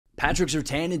Patrick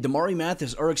Surtain and Damarri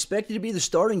Mathis are expected to be the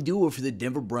starting duo for the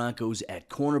Denver Broncos at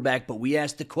cornerback, but we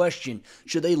asked the question,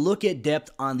 should they look at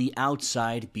depth on the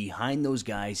outside behind those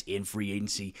guys in free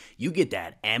agency? You get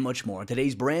that and much more in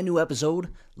today's brand new episode,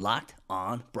 Locked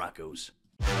on Broncos.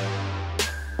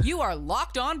 You are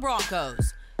Locked on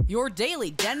Broncos, your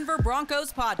daily Denver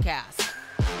Broncos podcast,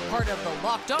 part of the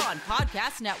Locked on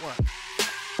Podcast Network,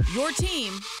 your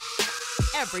team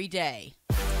every day.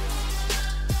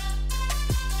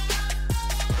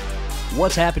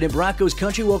 What's happening, Broncos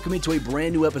Country? Welcome into a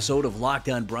brand new episode of Locked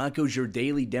on Broncos, your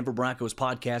daily Denver Broncos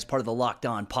podcast, part of the Locked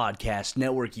on Podcast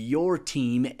Network, your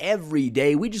team every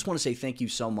day. We just want to say thank you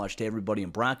so much to everybody in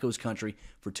Broncos Country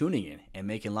for tuning in and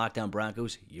making Locked on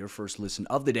Broncos your first listen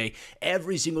of the day.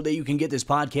 Every single day you can get this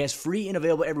podcast free and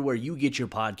available everywhere you get your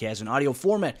podcast in audio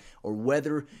format or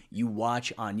whether you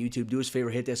watch on YouTube. Do us a favor,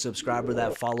 hit that subscribe or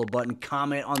that follow button,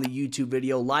 comment on the YouTube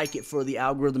video, like it for the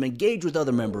algorithm, engage with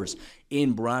other members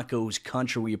in Broncos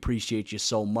Country. We appreciate you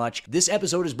so much. This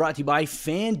episode is brought to you by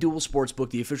FanDuel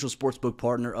Sportsbook, the official sportsbook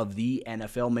partner of the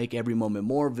NFL. Make every moment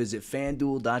more. Visit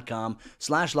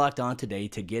FanDuel.com/LockedOn today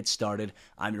to get started.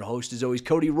 I'm your host, as always,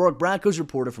 Cody Roark, Broncos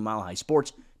reporter from Mile High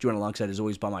Sports. Joined alongside, as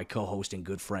always, by my co-host and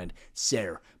good friend,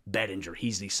 Sayre Bedinger.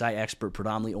 He's the site expert,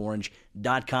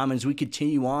 predominantlyorange.com. And as we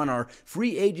continue on our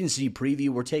free agency preview,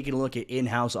 we're taking a look at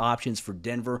in-house options for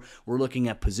Denver. We're looking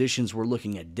at positions. We're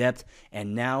looking at depth.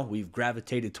 And now we've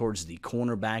gravitated towards the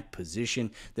cornerback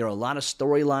position. There are a lot of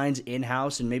storylines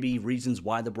in-house and maybe reasons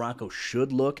why the Broncos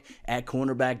should look at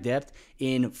cornerback depth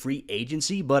in free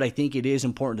agency. But I think it is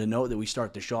important to note that we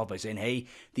start the show off by saying, hey,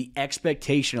 the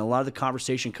expectation, a lot of the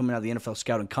conversation coming out of the NFL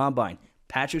Scouting Combine,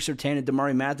 Patrick Surtain and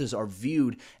Damarri Mathis are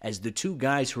viewed as the two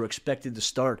guys who are expected to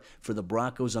start for the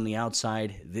Broncos on the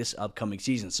outside this upcoming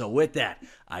season. So with that,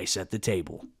 I set the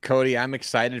table. Cody, I'm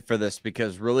excited for this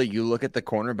because really you look at the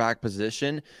cornerback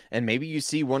position and maybe you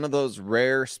see one of those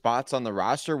rare spots on the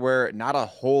roster where not a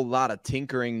whole lot of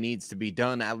tinkering needs to be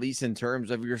done, at least in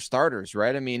terms of your starters,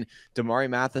 right? I mean, Damarri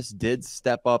Mathis did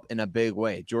step up in a big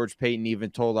way. George Paton even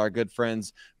told our good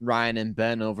friends Ryan and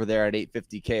Ben over there at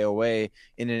 850 KOA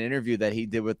in an interview that he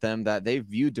did with them that they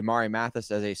viewed Damarri Mathis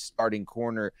as a starting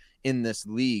corner in this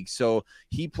league. So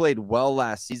he played well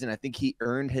last season. I think he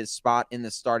earned his spot in the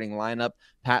starting lineup.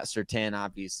 Pat Surtain,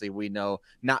 obviously, we know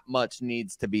not much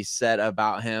needs to be said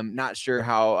about him. Not sure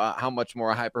how much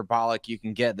more hyperbolic you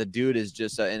can get. The dude is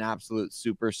just an absolute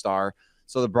superstar.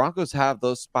 So the Broncos have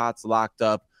those spots locked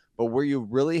up. But where you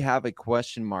really have a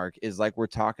question mark is like we're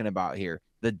talking about here,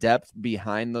 the depth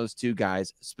behind those two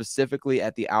guys, specifically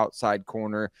at the outside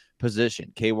corner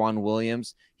position. K'Waun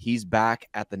Williams, he's back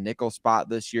at the nickel spot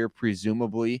this year,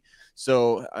 presumably.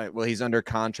 So, well, he's under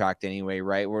contract anyway,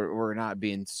 right? We're not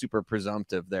being super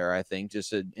presumptive there, I think,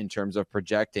 just in terms of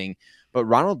projecting. But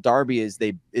Ronald Darby is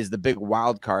the big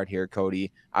wild card here,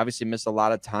 Cody. Obviously missed a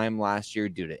lot of time last year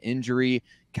due to injury.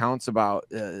 Counts about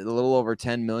a little over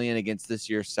 $10 million against this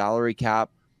year's salary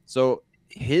cap. So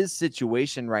his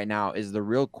situation right now is the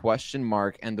real question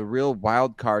mark and the real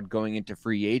wild card going into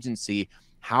free agency.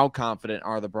 How confident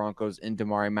are the Broncos in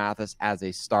Damarri Mathis as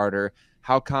a starter?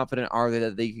 How confident are they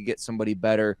that they could get somebody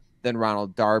better than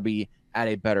Ronald Darby at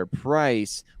a better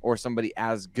price, or somebody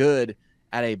as good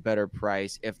at a better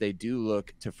price if they do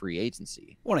look to free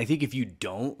agency? Well, I think if you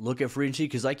don't look at free agency,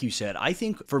 because like you said, I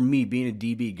think for me being a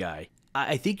DB guy,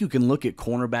 I think you can look at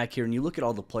cornerback here and you look at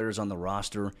all the players on the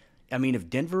roster. I mean, if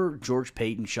Denver, George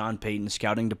Paton, Sean Payton, the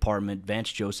scouting department,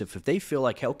 Vance Joseph, if they feel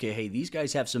like, okay, hey, these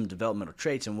guys have some developmental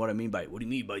traits, and what do you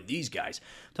mean by these guys?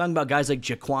 I'm talking about guys like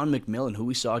Ja'Quan McMillian, who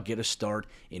we saw get a start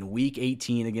in Week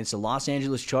 18 against the Los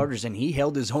Angeles Chargers, and he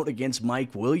held his own against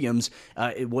Mike Williams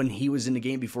when he was in the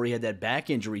game before he had that back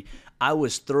injury. I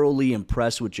was thoroughly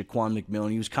impressed with Ja'Quan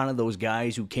McMillian. He was kind of those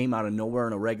guys who came out of nowhere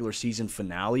in a regular season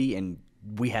finale, and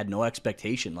we had no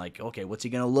expectation, like, okay, what's he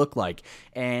going to look like?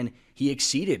 And he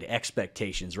exceeded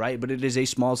expectations, right? But it is a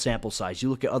small sample size.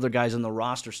 You look at other guys on the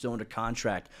roster still under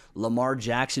contract. Lamar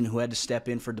Jackson, who had to step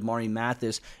in for Damarri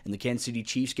Mathis in the Kansas City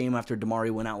Chiefs game after Damarri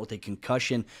went out with a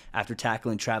concussion after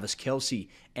tackling Travis Kelce.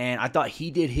 And I thought he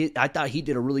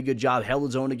did a really good job. Held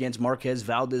his own against Marquez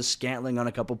Valdez-Scantling on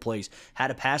a couple plays.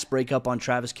 Had a pass breakup on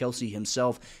Travis Kelce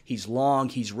himself. He's long,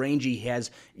 he's rangy, he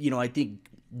has, I think,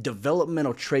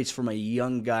 developmental traits from a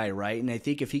young guy, right? And I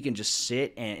think if he can just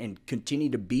sit and continue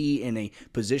to be in a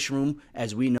position room,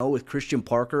 as we know with Christian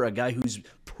Parker, a guy who's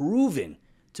proven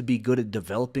to be good at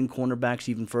developing cornerbacks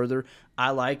even further,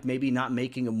 I like maybe not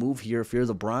making a move here if you're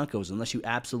the Broncos, unless you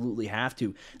absolutely have to.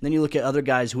 And then you look at other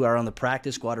guys who are on the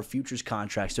practice squad or futures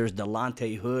contracts. There's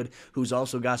Delonte Hood, who's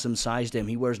also got some size to him.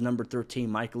 He wears number 13,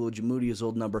 Michael Ojemudia's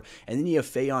old number. And then you have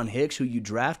Faion Hicks, who you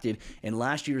drafted in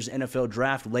last year's NFL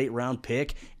draft, late round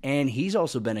pick. And he's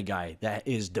also been a guy that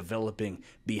is developing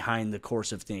behind the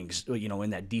course of things, in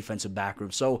that defensive back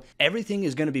room. So everything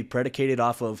is going to be predicated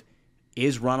off of,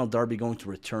 is Ronald Darby going to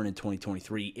return in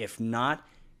 2023? If not,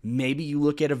 maybe you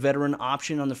look at a veteran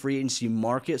option on the free agency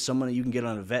market, someone that you can get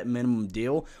on a vet minimum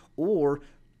deal. Or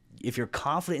if you're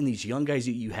confident in these young guys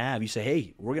that you have, you say,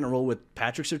 hey, we're going to roll with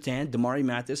Patrick Surtain, Damarri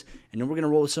Mathis, and then we're going to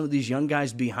roll with some of these young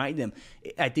guys behind them.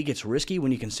 I think it's risky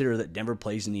when you consider that Denver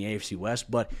plays in the AFC West,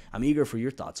 but I'm eager for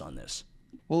your thoughts on this.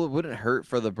 Well, it wouldn't hurt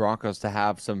for the Broncos to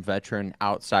have some veteran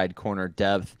outside corner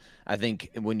depth. I think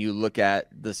when you look at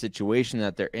the situation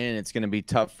that they're in, it's going to be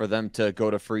tough for them to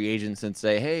go to free agents and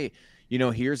say, hey,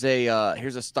 here's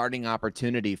a starting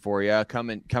opportunity for you. Come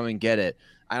and get it.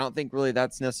 I don't think really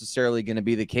that's necessarily going to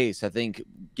be the case. I think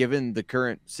given the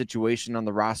current situation on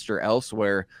the roster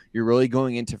elsewhere, you're really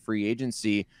going into free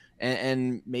agency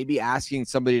and maybe asking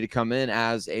somebody to come in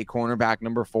as a cornerback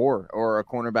number 4 or a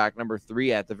cornerback number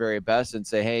 3 at the very best and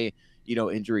say, hey,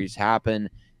 injuries happen.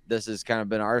 This has kind of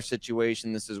been our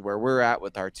situation. This is where we're at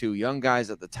with our 2 young guys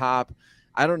at the top.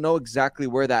 I don't know exactly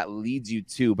where that leads you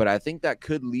to, but I think that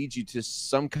could lead you to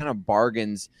some kind of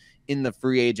bargains in the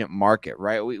free agent market,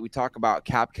 right? We talk about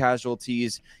cap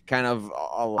casualties kind of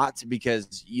a lot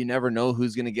because you never know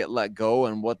who's going to get let go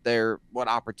and what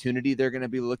opportunity they're going to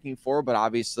be looking for. But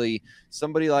obviously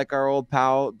somebody like our old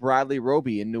pal Bradley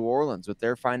Roby in New Orleans with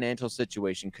their financial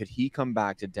situation, could he come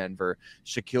back to Denver?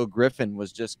 Shaquille Griffin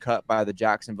was just cut by the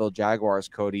Jacksonville Jaguars,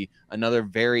 Cody. Another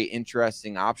very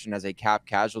interesting option as a cap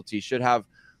casualty, should have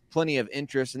plenty of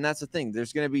interest. And that's the thing,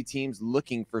 there's going to be teams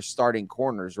looking for starting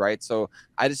corners, right? So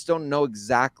I just don't know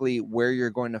exactly where you're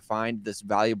going to find this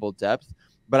valuable depth,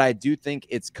 but I do think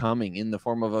it's coming in the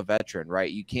form of a veteran,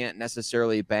 right? You can't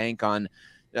necessarily bank on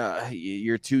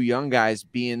your 2 young guys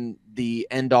being the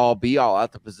end all be all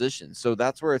at the position. So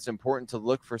that's where it's important to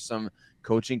look for some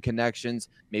coaching connections,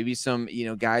 maybe some,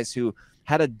 guys who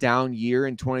had a down year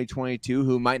in 2022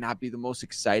 who might not be the most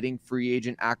exciting free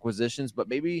agent acquisitions, but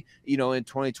maybe, in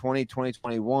 2020,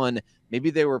 2021, maybe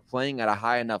they were playing at a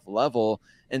high enough level.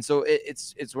 And so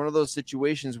it's one of those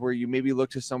situations where you maybe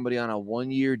look to somebody on a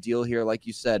 1-year deal here, like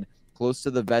you said, close to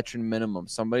the veteran minimum,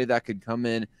 somebody that could come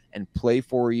in and play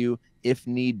for you if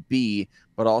need be,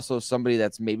 but also somebody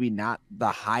that's maybe not the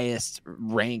highest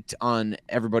ranked on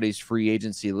everybody's free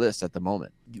agency list at the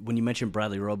moment. When you mentioned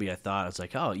Bradley Roby, I thought, it's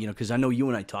like, oh, because I know you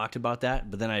and I talked about that,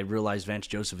 but then I realized Vance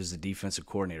Joseph is the defensive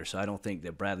coordinator, so I don't think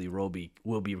that Bradley Roby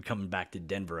will be coming back to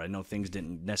Denver. I know things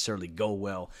didn't necessarily go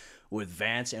well with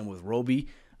Vance and with Roby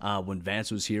when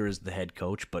Vance was here as the head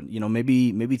coach, but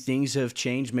maybe things have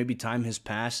changed, maybe time has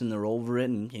passed and they're over it,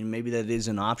 and maybe that is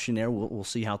an option there. We'll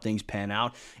see how things pan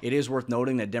out. It is worth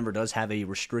noting that Denver does have a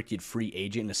restricted free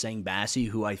agent, Nasang Bassi,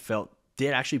 who I felt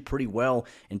did actually pretty well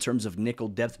in terms of nickel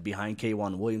depth behind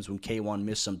K'Wan Williams when K'Wan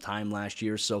missed some time last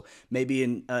year. So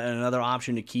maybe another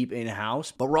option to keep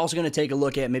in-house. But we're also going to take a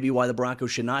look at maybe why the Broncos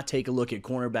should not take a look at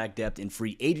cornerback depth in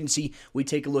free agency. We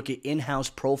take a look at in-house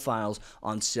profiles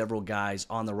on several guys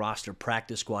on the roster,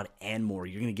 practice squad, and more.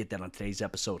 You're going to get that on today's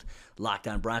episode, Locked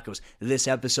On Broncos. This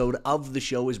episode of the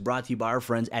show is brought to you by our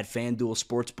friends at FanDuel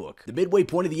Sportsbook. The midway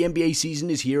point of the NBA season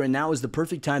is here, and now is the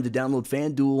perfect time to download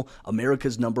FanDuel,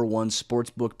 America's #1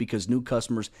 sportsbook, because new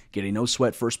customers get a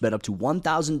no-sweat first bet up to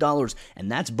 $1,000,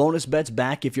 and that's bonus bets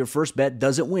back if your first bet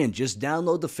doesn't win. Just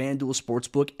download the FanDuel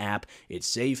Sportsbook app. It's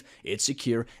safe, it's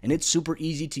secure, and it's super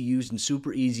easy to use and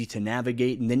super easy to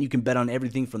navigate, and then you can bet on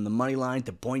everything from the money line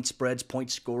to point spreads,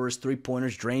 point scorers,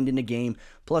 three-pointers drained in a game.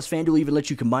 Plus, FanDuel even lets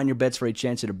you combine your bets for a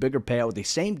chance at a bigger payout with a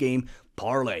same-game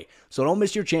parlay. So don't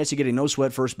miss your chance to get a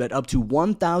no-sweat first bet up to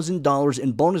 $1,000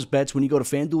 in bonus bets when you go to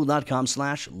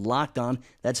FanDuel.com/LockedOn.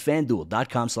 That's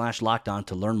FanDuel.com/LockedOn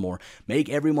to learn more. Make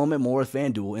every moment more with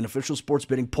FanDuel, an official sports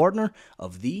betting partner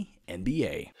of the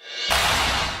NBA.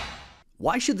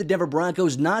 Why should the Denver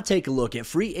Broncos not take a look at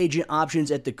free agent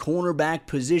options at the cornerback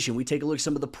position? We take a look at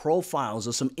some of the profiles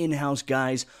of some in-house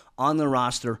guys on the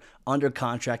roster under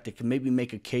contract that can maybe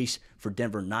make a case for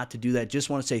Denver not to do that. Just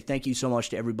want to say thank you so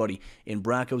much to everybody in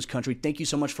Broncos Country. Thank you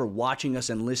so much for watching us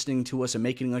and listening to us and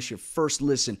making us your first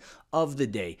listen of the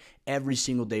day. Every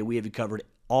single day we have you covered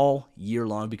all year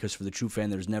long, because for the true fan,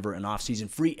 there's never an off-season.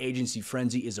 Free agency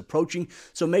frenzy is approaching,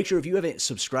 so make sure if you haven't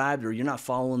subscribed or you're not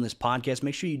following this podcast,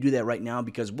 make sure you do that right now,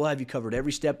 because we'll have you covered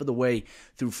every step of the way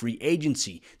through free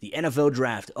agency, the NFL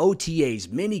draft, OTAs,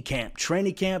 mini camp,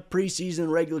 training camp, preseason,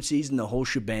 regular season, the whole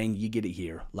shebang. You get it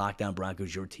here. Locked On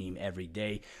Broncos, your team every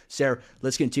day. Sayre,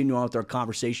 let's continue on with our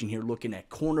conversation here, looking at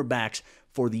cornerbacks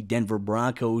for the Denver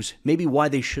Broncos, maybe why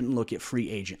they shouldn't look at free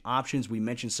agent options. We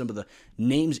mentioned some of the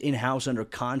names in-house under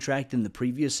contract in the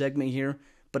previous segment here,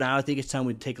 but I think it's time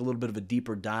we take a little bit of a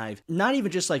deeper dive. Not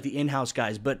even just like the in-house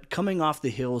guys, but coming off the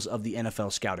heels of the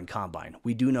NFL Scouting Combine.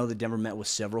 We do know that Denver met with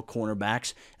several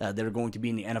cornerbacks that are going to be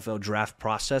in the NFL draft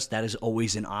process. That is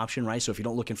always an option, right? So if you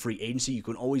don't look in free agency, you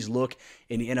can always look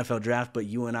in the NFL draft, but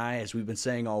you and I, as we've been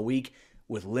saying all week,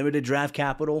 with limited draft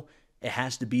capital, it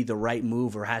has to be the right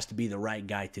move or has to be the right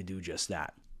guy to do just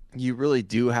that. You really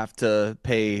do have to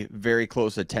pay very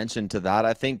close attention to that.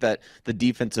 I think that the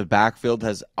defensive backfield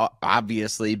has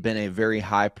obviously been a very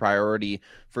high priority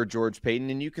for George Paton,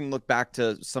 and you can look back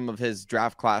to some of his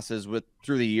draft classes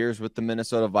through the years with the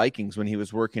Minnesota Vikings when he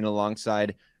was working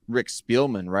alongside Rick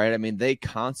Spielman, right? I mean, they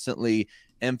constantly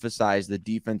emphasize the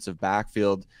defensive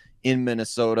backfield in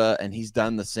Minnesota, and he's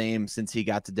done the same since he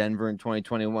got to Denver in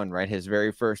 2021, right? His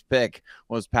very first pick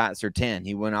was Pat Surtain.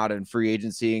 He went out in free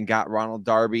agency and got Ronald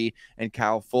Darby and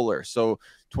Kyle Fuller. So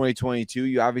 2022,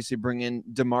 you obviously bring in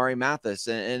Damarri Mathis.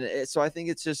 So I think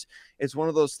it's one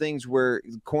of those things where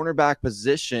cornerback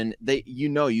position,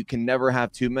 you can never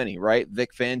have too many, right?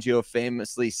 Vic Fangio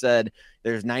famously said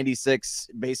there's 96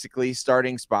 basically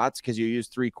starting spots because you use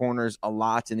three corners a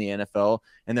lot in the NFL,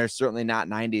 and there's certainly not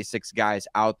 96 guys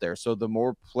out there. So the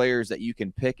more players that you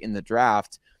can pick in the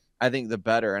draft, I think the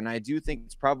better. And I do think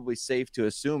it's probably safe to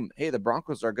assume, hey, the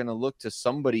Broncos are going to look to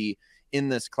somebody in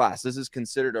this class. This is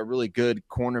considered a really good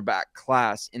cornerback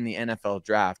class in the NFL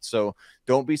draft. So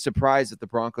don't be surprised if the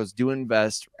Broncos do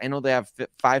invest. I know they have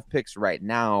 5 picks right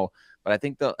now, but I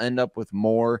think they'll end up with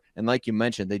more. And like you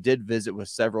mentioned, they did visit with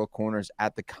several corners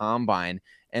at the combine,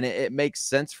 and it makes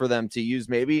sense for them to use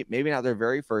maybe not their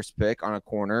very first pick on a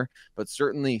corner, but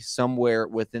certainly somewhere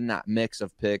within that mix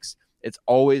of picks. It's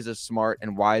always a smart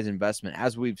and wise investment,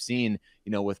 as we've seen,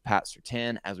 with Pat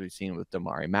Surtain, as we've seen with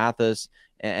Damarri Mathis.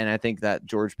 And I think that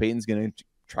George Paton's going to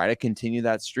try to continue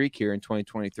that streak here in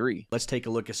 2023. Let's take a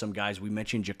look at some guys. We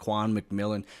mentioned Ja'Quan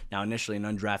McMillian, now initially an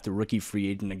undrafted rookie free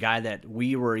agent, a guy that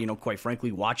we were, quite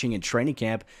frankly, watching in training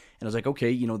camp. And I was like,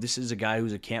 okay, this is a guy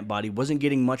who's a camp body, wasn't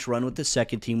getting much run with the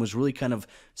second team, was really kind of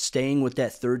staying with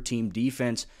that third team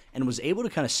defense, and was able to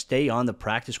kind of stay on the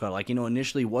practice squad.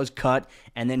 Initially was cut,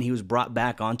 and then he was brought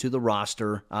back onto the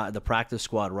roster, the practice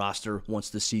squad roster, once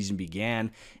the season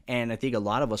began. And I think a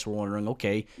lot of us were wondering,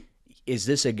 okay, is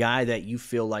this a guy that you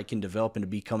feel like can develop into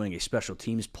becoming a special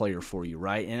teams player for you,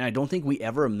 right? And I don't think we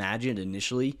ever imagined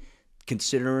initially,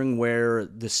 considering where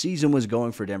the season was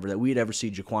going for Denver, that we'd ever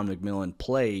see Ja'Quan McMillian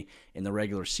play in the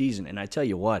regular season. And I tell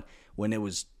you what, when it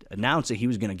was announced that he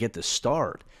was going to get the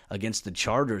start against the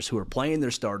Chargers, who are playing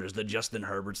their starters, the Justin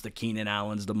Herberts, the Keenan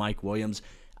Allens, the Mike Williams,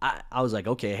 I was like,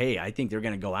 okay, hey, I think they're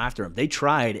going to go after him. They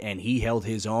tried, and he held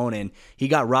his own, and he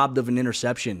got robbed of an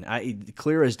interception.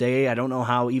 Clear as day. I don't know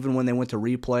how, even when they went to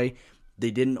replay, they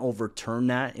didn't overturn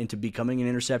that into becoming an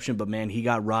interception. But, man, he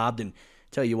got robbed, and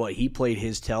tell you what, he played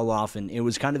his tail off, and it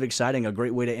was kind of exciting, a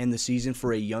great way to end the season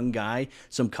for a young guy,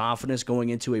 some confidence going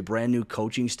into a brand-new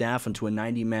coaching staff, into a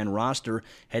 90-man roster,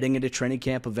 heading into training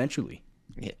camp eventually.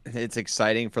 It's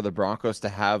exciting for the Broncos to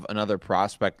have another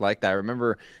prospect like that. I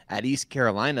remember at East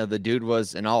Carolina, the dude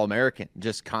was an All-American,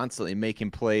 just constantly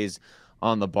making plays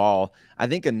on the ball. I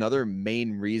think another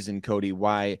main reason, Cody,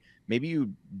 why maybe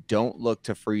you don't look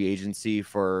to free agency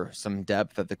for some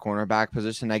depth at the cornerback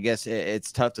position. I guess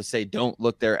it's tough to say don't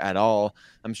look there at all.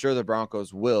 I'm sure the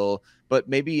Broncos will, but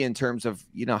maybe in terms of,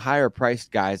 higher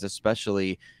priced guys,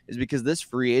 especially, is because this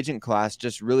free agent class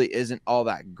just really isn't all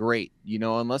that great,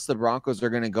 unless the Broncos are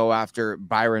going to go after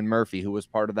Byron Murphy, who was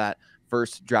part of that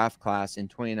first draft class in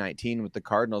 2019 with the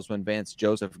Cardinals when Vance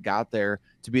Joseph got there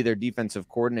to be their defensive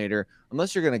coordinator.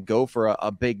 Unless you're going to go for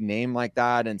a big name like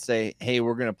that and say, hey,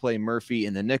 we're going to play Murphy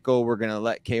in the nickel, we're going to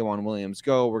let K'Wan Williams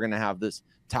go, we're going to have this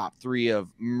top 3 of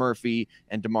Murphy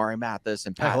and Damarri Mathis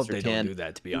and Pat I hope Surtain. They don't do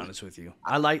that, to be honest with you.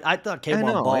 I thought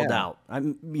K'Wan balled out. I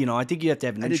think you have to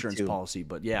have an insurance policy,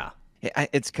 but yeah.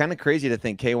 It's kind of crazy to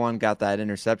think K'Wan got that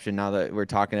interception now that we're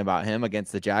talking about him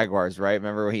against the Jaguars, right?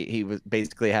 Remember he was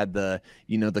basically had the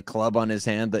club on his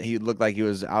hand, that he looked like he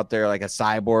was out there like a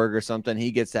cyborg or something.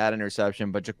 He gets that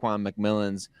interception, but Ja'Quan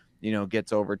McMillian's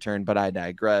gets overturned, but I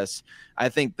digress. I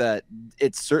think that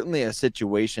it's certainly a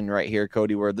situation right here,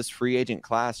 Cody, where this free agent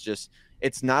class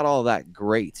it's not all that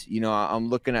great. I'm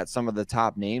looking at some of the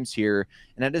top names here,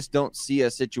 and I just don't see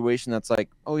a situation that's like,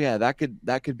 oh yeah, that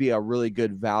could be a really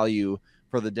good value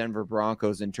for the Denver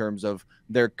Broncos in terms of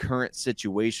their current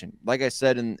situation. Like I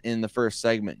said in the first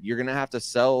segment, you're going to have to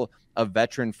sell a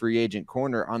veteran free agent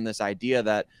corner on this idea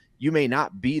that you may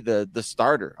not be the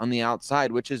starter on the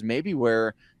outside, which is maybe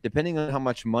where, depending on how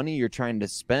much money you're trying to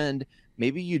spend,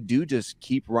 maybe you do just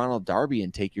keep Ronald Darby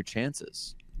and take your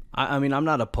chances. I mean, I'm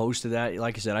not opposed to that.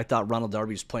 Like I said, I thought Ronald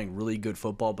Darby was playing really good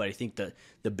football, but I think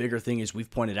the bigger thing is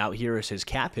we've pointed out here is his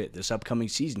cap hit this upcoming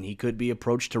season. He could be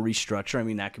approached to restructure. I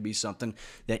mean, that could be something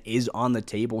that is on the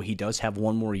table. He does have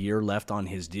one more year left on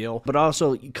his deal. But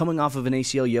also, coming off of an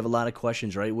ACL, you have a lot of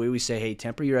questions, right? We say, hey,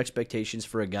 temper your expectations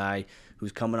for a guy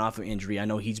who's coming off of injury. I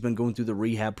know he's been going through the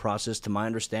rehab process. To my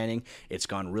understanding, it's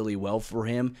gone really well for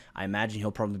him. I imagine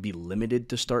he'll probably be limited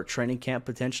to start training camp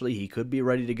potentially. He could be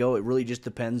ready to go. It really just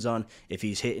depends on if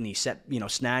he's hit any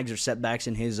snags or setbacks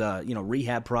in his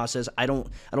rehab process. I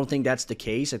don't think that's the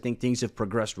case. I think things have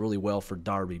progressed really well for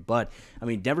Darby. But I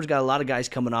mean, Denver's got a lot of guys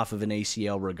coming off of an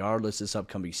ACL regardless this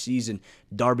upcoming season.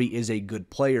 Darby is a good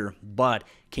player, but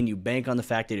can you bank on the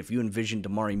fact that if you envision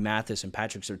Damarri Mathis and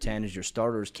Patrick Surtain as your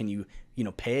starters, can you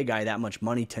pay a guy that much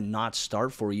money to not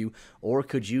start for you? Or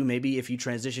could you, maybe if you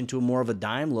transition to more of a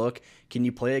dime look, can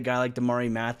you play a guy like Damarri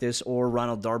Mathis or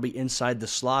Ronald Darby inside the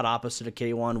slot opposite of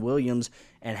K'Wan Williams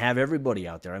and have everybody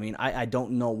out there? I mean, I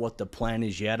don't know what the plan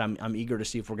is yet. I'm eager to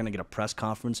see if we're going to get a press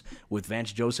conference with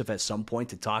Vance Joseph at some point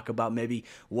to talk about maybe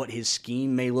what his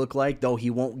scheme may look like, though he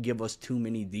won't give us too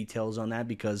many details on that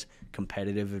because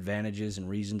competitive advantages and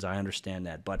reasons. I understand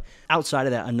that. But outside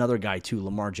of that, another guy too,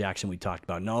 Lamar Jackson, we talked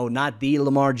about. No, not the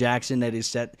Lamar Jackson that is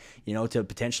set, to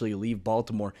potentially leave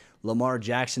Baltimore. Lamar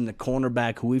Jackson, the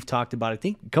cornerback who we've talked about, I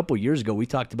think a couple of years ago, we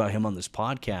talked about him on this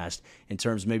podcast in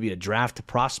terms of maybe a draft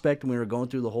prospect when we were going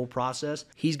through the whole process.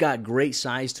 He's got great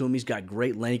size to him. He's got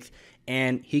great length,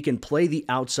 and he can play the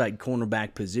outside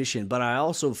cornerback position. But I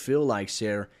also feel like,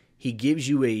 Sayre, he gives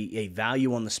you a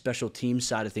value on the special teams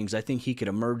side of things. I think he could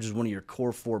emerge as one of your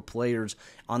core 4 players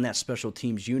on that special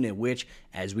teams unit, which,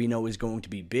 as we know, is going to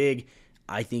be big.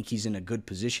 I think he's in a good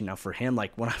position. Now, for him,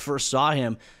 like when I first saw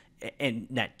him in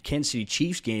that Kansas City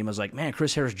Chiefs game, I was like, man,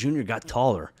 Chris Harris Jr. got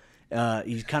taller.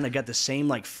 He's kind of got the same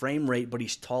like frame rate, but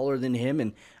he's taller than him.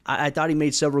 And I thought he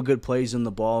made several good plays on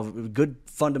the ball, good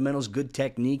fundamentals, good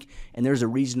technique. And there's a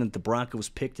reason that the Broncos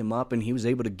picked him up, and he was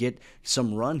able to get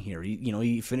some run here.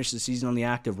 He finished the season on the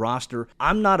active roster.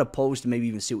 I'm not opposed to maybe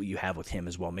even see what you have with him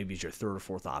as well. Maybe it's your 3rd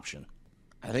or 4th option.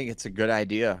 I think it's a good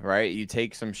idea, right? You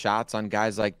take some shots on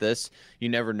guys like this. You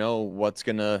never know what's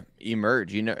going to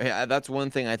emerge. That's one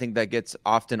thing I think that gets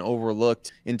often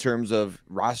overlooked in terms of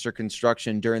roster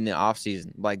construction during the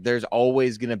offseason. Like, there's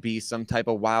always going to be some type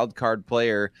of wild card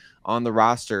player on the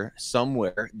roster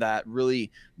somewhere that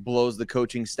really blows the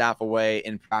coaching staff away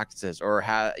in practices, or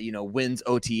wins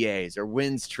OTAs, or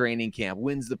wins training camp,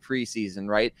 wins the preseason,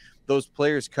 right? Those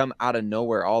players come out of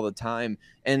nowhere all the time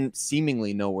and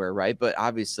seemingly nowhere, right? But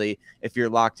obviously, if you're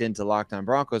locked into Locked On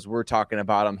Broncos, we're talking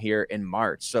about them here in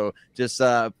March. So just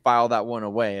file that one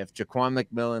away. If Ja'Quan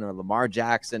McMillian or Lamar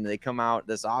Jackson, they come out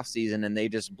this offseason and they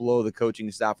just blow the coaching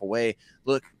staff away,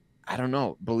 look, I don't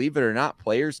know, believe it or not,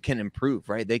 players can improve,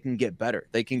 right? They can get better.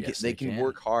 They can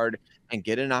work hard and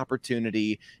get an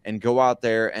opportunity and go out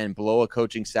there and blow a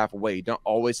coaching staff away. You don't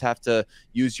always have to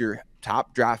use your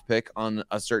top draft pick on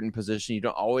a certain position. You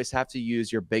don't always have to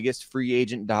use your biggest free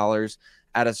agent dollars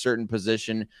at a certain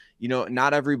position.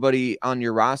 Not everybody on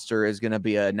your roster is going to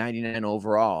be a 99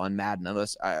 overall on Madden.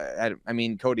 Unless, I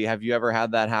mean, Cody, have you ever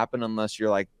had that happen unless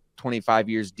you're like 25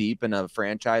 years deep in a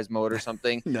franchise mode or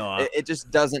something? No, it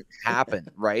just doesn't happen,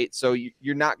 right? So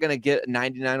you're not going to get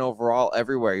 99 overall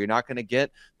everywhere. You're not going to get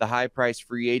the high price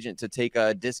free agent to take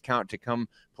a discount to come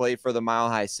play for the Mile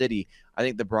High City. I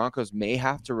think the Broncos may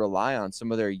have to rely on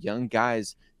some of their young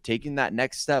guys taking that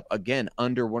next step, again,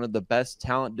 under one of the best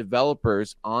talent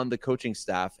developers on the coaching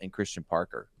staff in Christian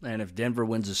Parker. And if Denver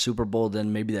wins the Super Bowl,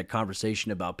 then maybe that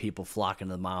conversation about people flocking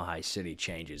to the Mile High City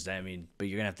changes. I mean, but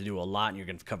you're going to have to do a lot, and you're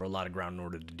going to cover a lot of ground in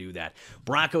order to do that.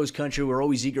 Broncos Country, we're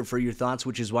always eager for your thoughts,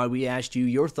 which is why we asked you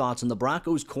your thoughts on the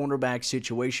Broncos cornerback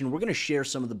situation. We're going to share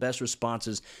some of the best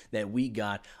responses that we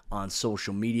got on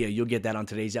social media. You'll get that on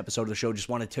today's episode of the show. Just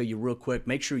want to tell you real quick,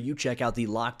 make sure you check out the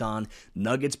Locked On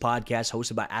Nuggets podcast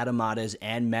hosted by Adam Mathis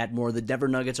and Matt Moore. The Denver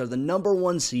Nuggets are the number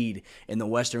 1 seed in the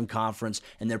Western Conference,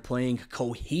 and they're playing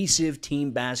cohesive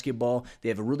team basketball. They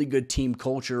have a really good team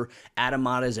culture. Adam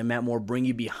Mathis and Matt Moore bring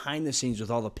you behind the scenes with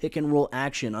all the pick-and-roll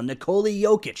action on Nikola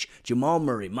Jokic, Jamal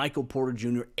Murray, Michael Porter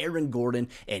Jr., Aaron Gordon,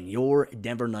 and your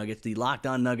Denver Nuggets. The Locked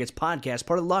On Nuggets podcast,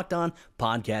 part of the Locked On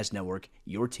Podcast Network,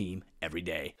 your team every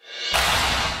day.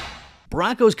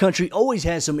 Broncos Country always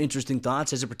has some interesting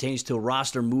thoughts as it pertains to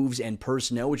roster moves and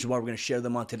personnel, which is why we're going to share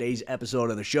them on today's episode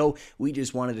of the show. We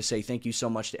just wanted to say thank you so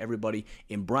much to everybody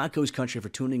in Broncos Country for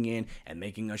tuning in and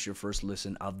making us your first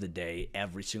listen of the day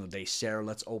every single day. Sayre,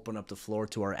 let's open up the floor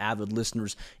to our avid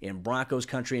listeners in Broncos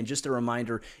Country. And just a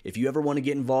reminder, if you ever want to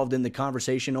get involved in the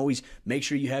conversation, always make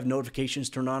sure you have notifications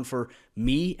turned on for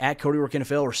me at Cody Roark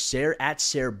NFL or Sayre at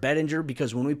Sayre Bedinger,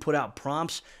 because when we put out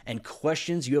prompts and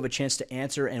questions, you have a chance to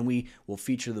answer, and we will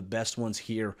feature the best ones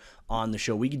here on the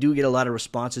show. We do get a lot of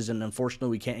responses, and unfortunately,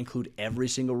 we can't include every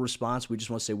single response. We just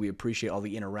want to say we appreciate all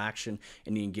the interaction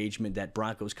and the engagement that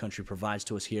Broncos Country provides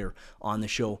to us here on the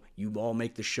show. You all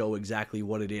make the show exactly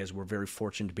what it is. We're very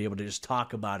fortunate to be able to just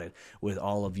talk about it with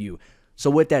all of you. So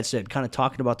with that said, kind of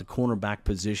talking about the cornerback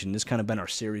position, this kind of been our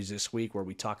series this week where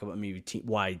we talk about maybe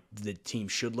why the team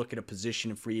should look at a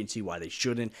position in free agency, why they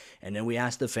shouldn't, and then we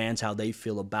ask the fans how they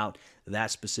feel about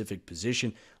that specific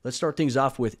position. Let's start things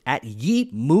off with at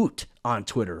Yeet Moot on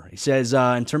Twitter. He says,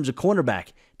 in terms of cornerback,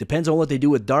 depends on what they do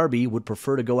with Darby. Would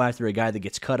prefer to go after a guy that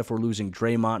gets cut if we're losing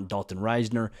Draymond and Dalton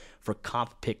Reisner for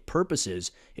comp pick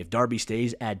purposes. If Darby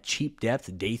stays, add cheap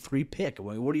depth, day 3 pick.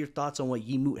 What are your thoughts on what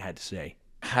Yeet Moot had to say?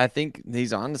 I think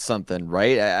he's on to something,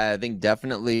 right? I think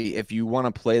definitely if you want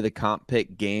to play the comp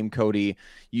pick game, Cody,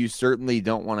 you certainly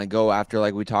don't want to go after,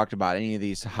 like we talked about, any of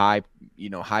these high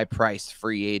priced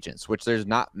free agents, which there's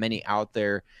not many out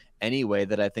there anyway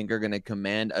that I think are going to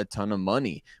command a ton of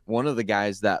money. One of the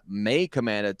guys that may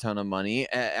command a ton of money,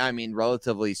 I mean,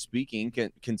 relatively speaking,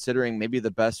 considering maybe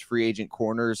the best free agent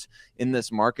corners in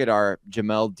this market are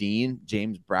Jamel Dean,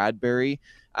 James Bradbury.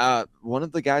 One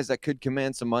of the guys that could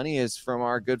command some money is from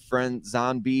our good friend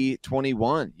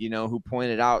Zombie21, who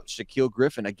pointed out Shaquille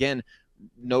Griffin. Again,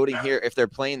 noting here, if they're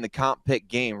playing the comp pick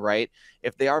game, right?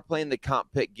 If they are playing the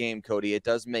comp pick game, Cody, it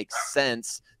does make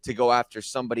sense to go after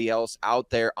somebody else out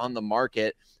there on the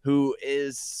market who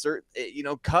is,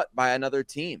 cut by another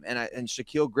team. And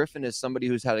Shaquille Griffin is somebody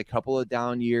who's had a couple of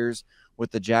down years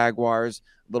with the Jaguars,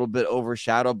 a little bit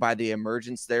overshadowed by the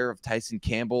emergence there of Tyson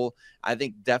Campbell. I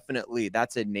think definitely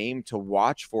that's a name to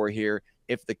watch for here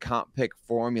if the comp pick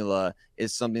formula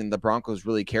is something the Broncos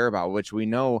really care about, which we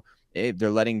know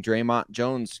they're letting Draymond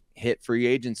Jones hit free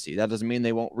agency. That doesn't mean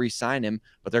they won't re-sign him,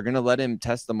 but they're going to let him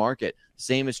test the market.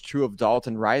 Same is true of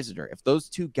Dalton Reisner. If those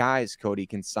two guys, Cody,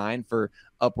 can sign for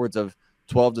upwards of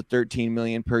 12 to 13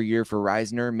 million per year for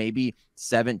Reisner, maybe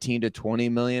 17 to 20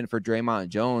 million for Draymond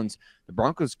Jones, the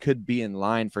Broncos could be in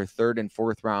line for 3rd and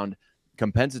 4th round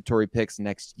compensatory picks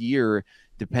next year,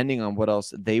 depending on what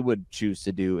else they would choose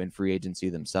to do in free agency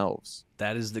themselves.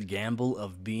 That is the gamble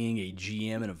of being a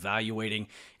GM and evaluating,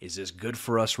 is this good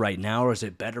for us right now or is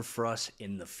it better for us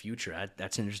in the future?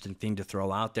 That's an interesting thing to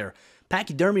throw out there.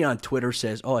 Pachydermy on Twitter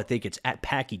says, I think it's at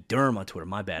Pachyderm on Twitter.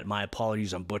 My bad. My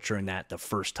apologies. I'm butchering that the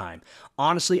first time.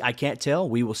 Honestly, I can't tell.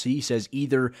 We will see. He says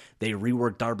either they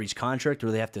rework Darby's contract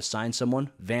or they have to sign someone.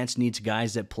 Vance needs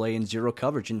guys that play in zero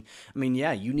coverage. And, I mean,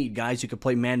 yeah, you need guys who can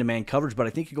play man-to-man coverage, but I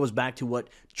think it goes back to what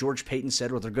George Payton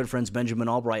said with their good friends Benjamin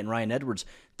Albright and Ryan Edwards.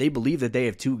 They believe that they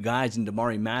have two guys in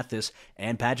Damarri Mathis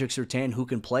and Patrick Surtain who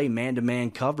can play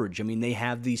man-to-man coverage. I mean, they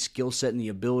have the skill set and the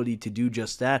ability to do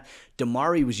just that.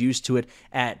 Damarri was used to it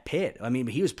at Pitt. I mean,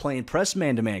 he was playing press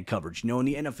man-to-man coverage. In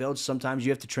the NFL, sometimes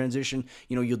you have to transition.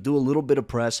 You'll do a little bit of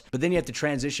press, but then you have to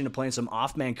transition to playing some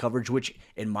off-man coverage, which,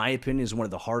 in my opinion, is one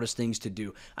of the hardest things to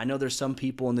do. I know there's some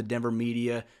people in the Denver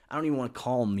media, I don't even want to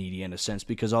call them media in a sense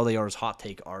because all they are is hot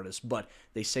take artists, but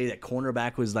they say that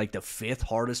cornerback was like the 5th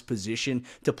hardest position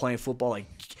to play in football. Like,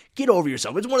 get over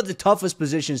yourself. It's one of the toughest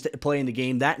positions to play in the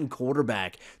game. That and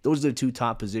quarterback, those are the two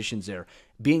top positions there.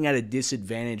 Being at a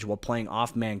disadvantage while playing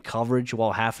off-man coverage,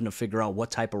 while having to figure out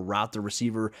what type of route the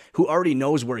receiver, who already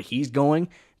knows where he's going,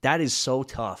 that is so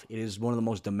tough. It is one of the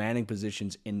most demanding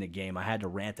positions in the game. I had to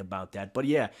rant about that. But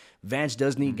yeah, Vance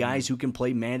does need guys who can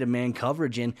play man-to-man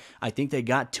coverage, and I think they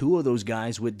got 2 of those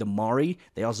guys with Damarri.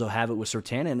 They also have it with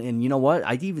Surtain, and you know what?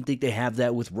 I even think they have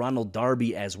that with Ronald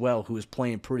Darby as well, who is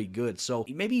playing pretty good. So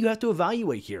maybe you have to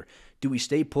evaluate here. Do we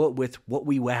stay put with what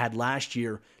we had last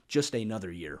year, just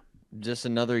another year? just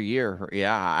another year.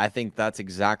 Yeah, I think that's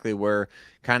exactly where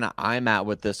kind of I'm at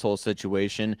with this whole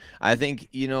situation. I think,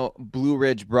 Blue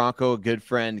Ridge Bronco, good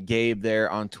friend Gabe there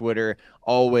on Twitter,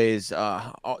 always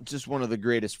just one of the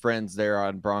greatest friends there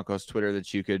on Broncos Twitter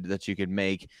that you could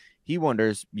make. He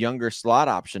wonders younger slot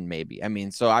option maybe. I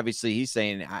mean, so obviously he's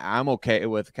saying I'm okay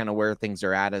with kind of where things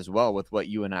are at as well with what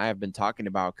you and I have been talking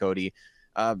about, Cody.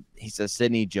 He says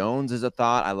Sidney Jones is a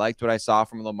thought. I liked what I saw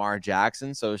from Lamar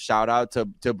Jackson. So shout out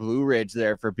to Blue Ridge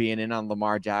there for being in on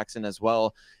Lamar Jackson as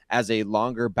well as a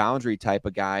longer boundary type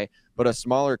of guy, but a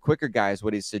smaller, quicker guy is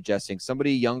what he's suggesting.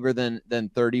 Somebody younger than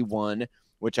 31,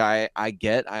 which I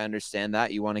get. I understand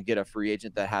that. You want to get a free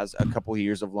agent that has a couple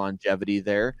years of longevity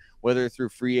there, whether through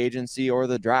free agency or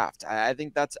the draft. I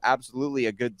think that's absolutely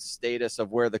a good status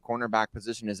of where the cornerback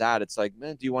position is at. It's like,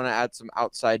 man, do you want to add some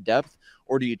outside depth?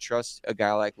 Or do you trust a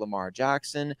guy like Lamar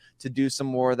Jackson to do some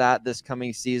more of that this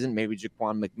coming season? Maybe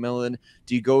Ja'Quan McMillian.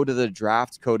 Do you go to the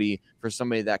draft, Cody, for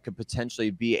somebody that could potentially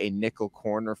be a nickel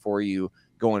corner for you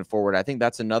going forward? I think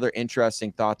that's another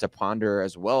interesting thought to ponder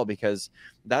as well, because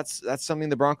that's something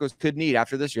the Broncos could need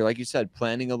after this year. Like you said,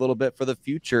 planning a little bit for the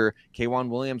future. K'Wan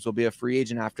Williams will be a free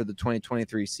agent after the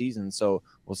 2023 season, so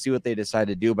we'll see what they decide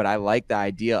to do. But I like the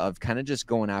idea of kind of just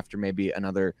going after maybe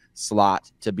another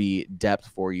slot to be depth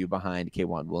for you behind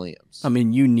K'Wan Williams. I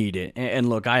mean, you need it. And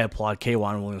look, I applaud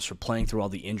K'Wan Williams for playing through all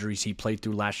the injuries he played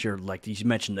through last year. Like you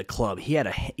mentioned, the club, he had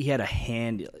a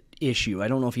hand issue. I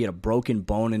don't know if he had a broken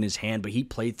bone in his hand, but he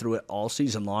played through it all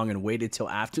season long and waited till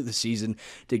after the season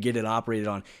to get it operated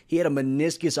on. He had a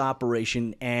meniscus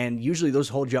operation, and usually those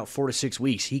hold you out 4 to 6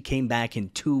 weeks. He came back in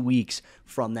 2 weeks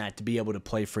from that to be able to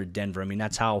play for Denver. I mean,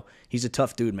 that's how he's a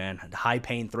tough dude, man. High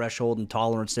pain threshold and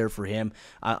tolerance there for him.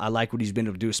 I like what he's been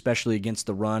able to do, especially against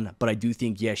the run. But I do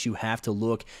think, yes, you have to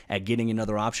look at getting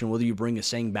another option, whether you bring a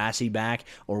Sayre Bassey back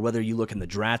or whether you look in the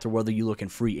draft or whether you look in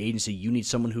free agency. You need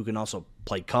someone who can also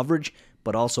play coverage,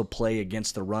 but also play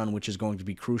against the run, which is going to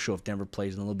be crucial if Denver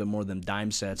plays in a little bit more than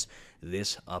dime sets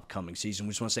this upcoming season.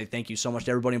 We just want to say thank you so much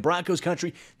to everybody in Broncos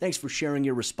Country. Thanks for sharing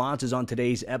your responses on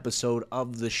today's episode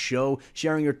of the show,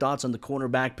 sharing your thoughts on the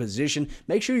cornerback position.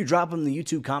 Make sure you drop them in the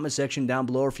YouTube comment section down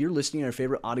below. Or if you're listening on your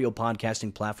favorite audio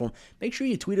podcasting platform, make sure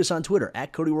you tweet us on Twitter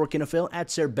at Cody Roark NFL,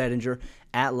 at Sayre Bedinger,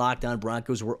 at Locked On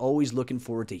Broncos. We're always looking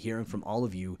forward to hearing from all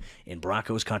of you in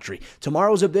Broncos Country.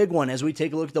 Tomorrow's a big one as we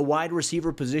take a look at the wide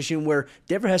receiver position, where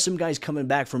Denver has some guys coming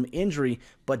back from injury,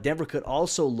 but Denver could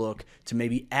also look to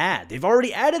maybe add. They've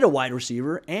already added a wide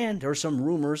receiver, and there are some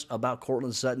rumors about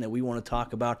Courtland Sutton that we want to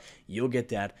talk about. You'll get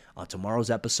that on tomorrow's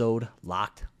episode,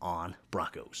 Locked On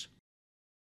Broncos.